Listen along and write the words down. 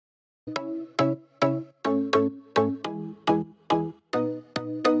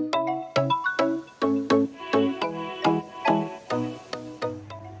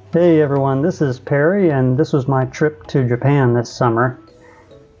Hey everyone, this is Perry, and this was my trip to Japan this summer.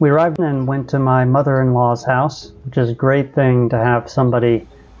 We arrived and went to my mother-in-law's house, which is a great thing to have somebody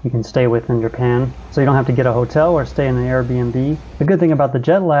you can stay with in Japan, so you don't have to get a hotel or stay in an Airbnb. The good thing about the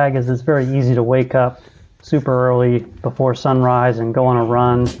jet lag is it's very easy to wake up super early before sunrise and go on a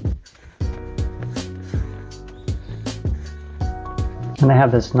run. And they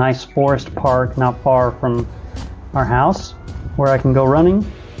have this nice forest park not far from our house where I can go running.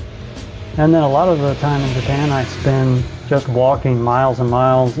 And then a lot of the time in Japan I spend just walking miles and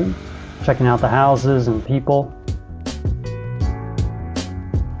miles and checking out the houses and people.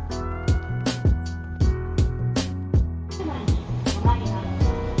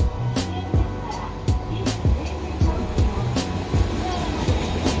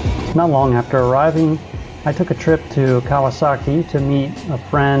 Not long after arriving, I took a trip to Kawasaki to meet a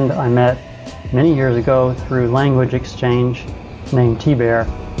friend I met many years ago through language exchange named T-Bear.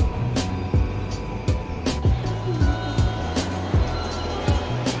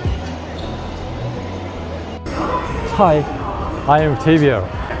 Hi, I am Tibio.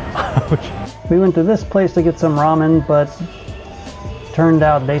 Okay. We went to this place to get some ramen, but turned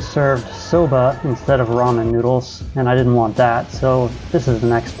out they served soba instead of ramen noodles, and I didn't want that, so this is the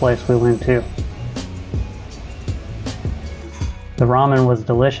next place we went to. The ramen was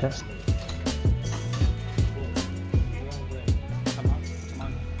delicious.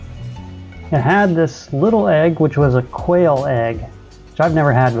 It had this little egg, which was a quail egg, which I've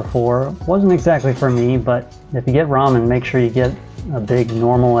never had before. Wasn't exactly for me, but if you get ramen, make sure you get a big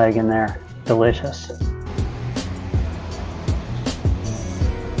normal egg in there. Delicious.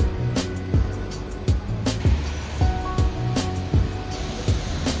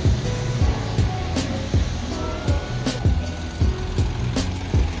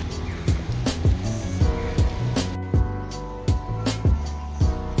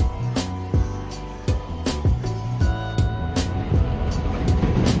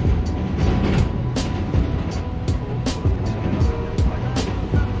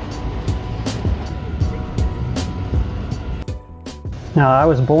 Now, I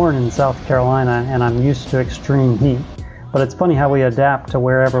was born in South Carolina and I'm used to extreme heat, but it's funny how we adapt to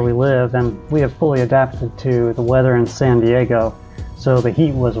wherever we live, and we have fully adapted to the weather in San Diego, so the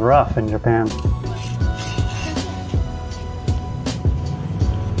heat was rough in Japan.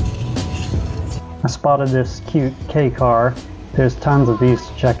 I spotted this cute K car. There's tons of these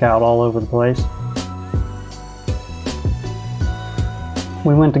to check out all over the place.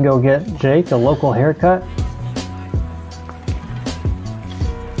 We went to go get Jake a local haircut.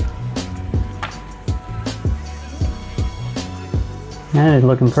 And it's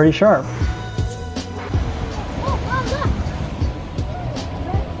looking pretty sharp.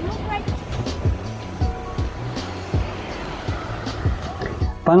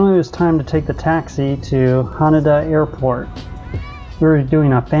 Finally, it was time to take the taxi to Haneda Airport. We were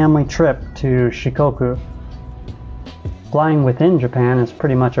doing a family trip to Shikoku. Flying within Japan is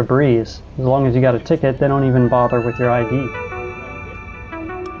pretty much a breeze. As long as you got a ticket, they don't even bother with your ID.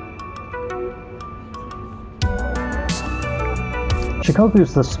 Shikoku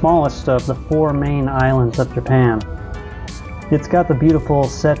is the smallest of the 4 main islands of Japan. It's got the beautiful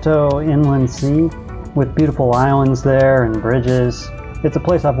Seto Inland Sea with beautiful islands there and bridges. It's a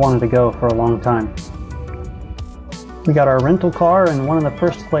place I've wanted to go for a long time. We got our rental car, and one of the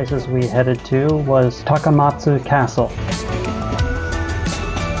first places we headed to was Takamatsu Castle.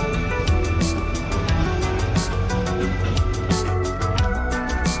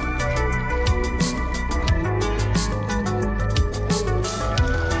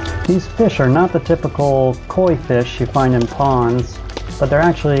 These fish are not the typical koi fish you find in ponds, but they're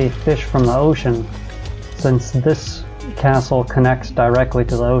actually fish from the ocean, since this castle connects directly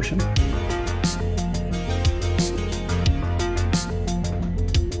to the ocean.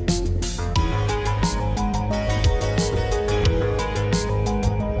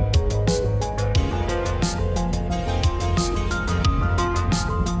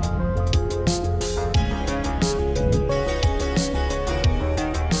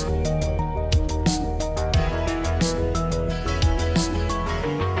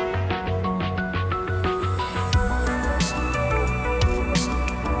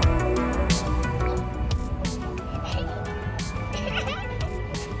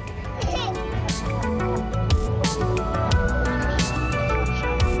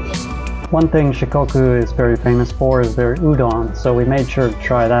 One thing Shikoku is very famous for is their udon, so we made sure to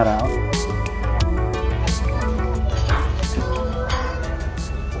try that out.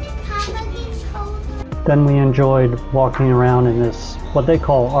 Then we enjoyed walking around in this, what they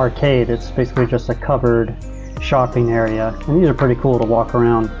call arcade. It's basically just a covered shopping area, and these are pretty cool to walk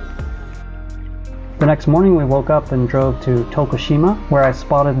around. The next morning we woke up and drove to Tokushima, where I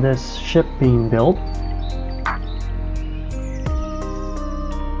spotted this ship being built.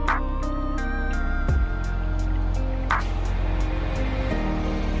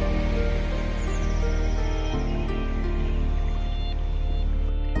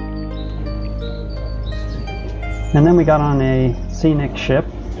 And then we got on a scenic ship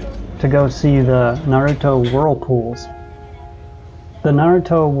to go see the Naruto whirlpools. The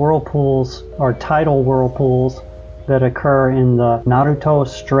Naruto whirlpools are tidal whirlpools that occur in the Naruto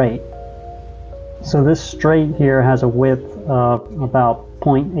Strait. So this strait here has a width of about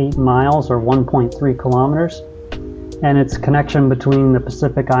 0.8 miles or 1.3 kilometers, and it's connection between the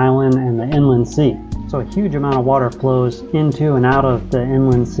Pacific Island and the inland sea. So a huge amount of water flows into and out of the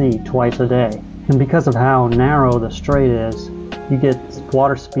inland sea twice a day. And because of how narrow the strait is, you get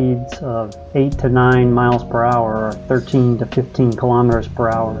water speeds of 8 to 9 miles per hour or 13 to 15 kilometers per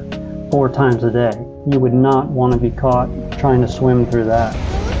hour 4 times a day. You would not want to be caught trying to swim through that.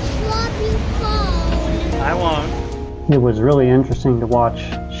 I won't. It was really interesting to watch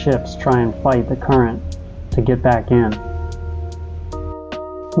ships try and fight the current to get back in.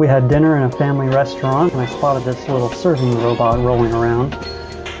 We had dinner in a family restaurant and I spotted this little surfing robot rolling around.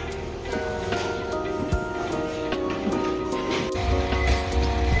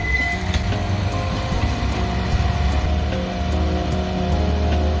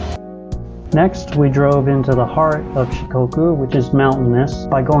 Next, we drove into the heart of Shikoku, which is mountainous,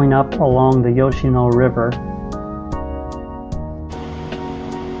 by going up along the Yoshino River.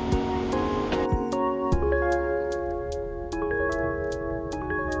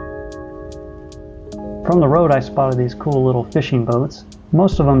 From the road, I spotted these cool little fishing boats.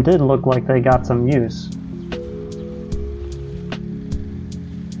 Most of them did look like they got some use.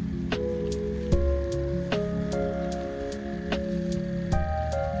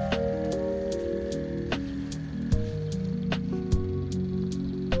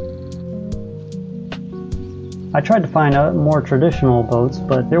 I tried to find out more traditional boats,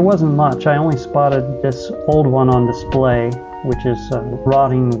 but there wasn't much. I only spotted this old one on display, which is a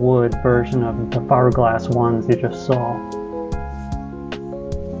rotting wood version of the fiberglass ones you just saw.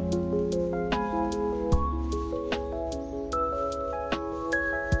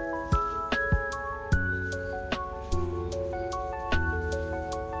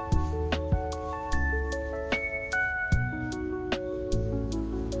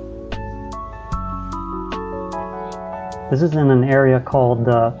 This is in an area called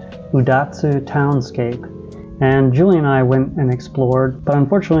the Udatsu Townscape, and Julie and I went and explored, but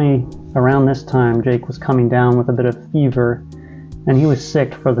unfortunately around this time Jake was coming down with a bit of fever and he was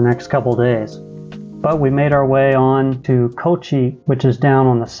sick for the next couple days. But we made our way on to Kochi, which is down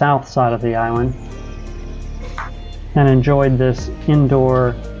on the south side of the island, and enjoyed this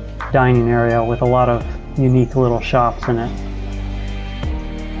indoor dining area with a lot of unique little shops in it.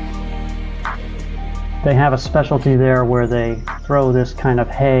 They have a specialty there where they throw this kind of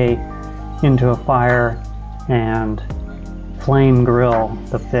hay into a fire and flame grill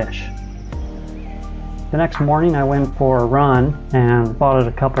the fish. The next morning I went for a run and spotted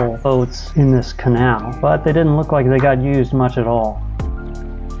a couple boats in this canal, but they didn't look like they got used much at all.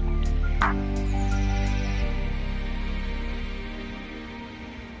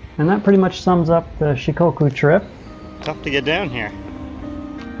 And that pretty much sums up the Shikoku trip. Tough to get down here.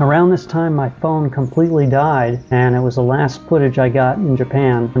 Around this time my phone completely died, and it was the last footage I got in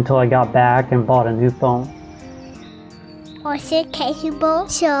Japan until I got back and bought a new phone.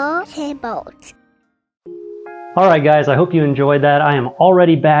 Sailboat. Alright guys, I hope you enjoyed that. I am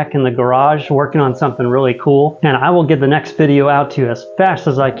already back in the garage working on something really cool, and I will get the next video out to you as fast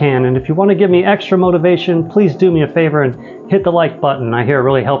as I can. And if you want to give me extra motivation, please do me a favor and hit the like button. I hear it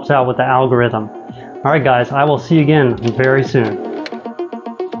really helps out with the algorithm. Alright guys, I will see you again very soon.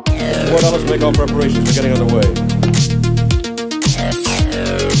 $4 make all preparations for getting underway.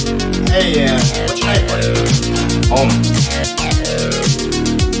 Hey, what's your name? Home.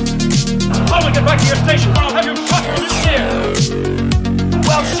 Finally get back to your station, or I'll have you shot from here!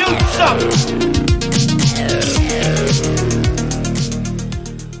 Well, shoot some!